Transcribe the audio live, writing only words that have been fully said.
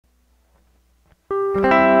Le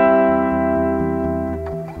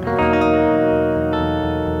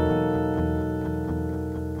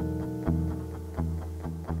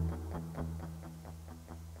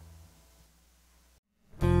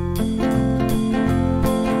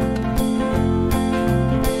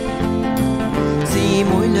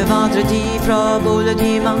vendredi, fra beau le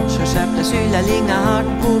dimanche, je chape sur la ligne à hard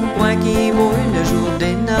pour le point qui mouille le jour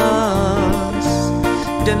des noces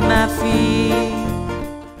de ma fille.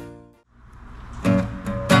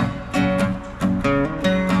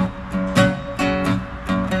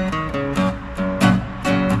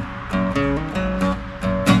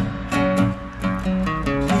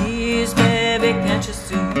 Please, baby, can't you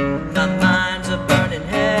see my mind's a burning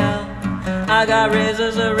hell? I got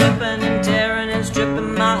razors a ripping and tearing and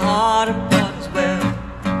stripping my heart apart as well.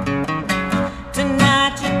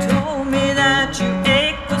 Tonight you told me that you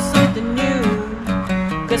ache for something new,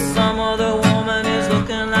 'cause some other woman is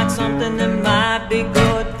looking like something that might be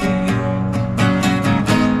good for you.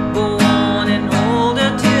 Go on and hold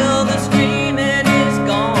her till the screaming is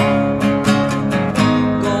gone.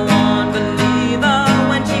 Go on, believe her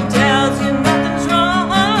when she tells you nothing's wrong.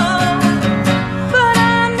 But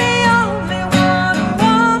I'm the only one who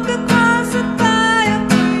walk across the fire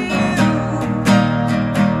for you.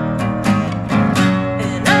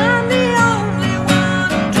 And I'm the only one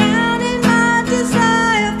who drown in my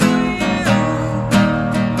desire for you.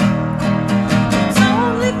 It's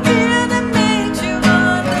only fear that makes you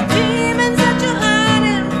run, the demons that you're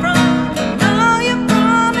hiding from, and all your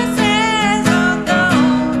promises are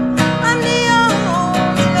gone. I'm the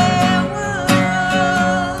only one.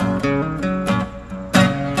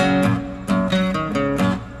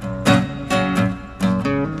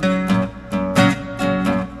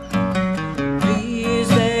 Please,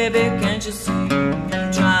 baby, can't you see?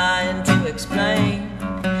 I'm trying to explain.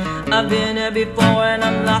 I've been here before and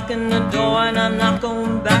I'm locking the door and I'm not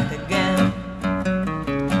going back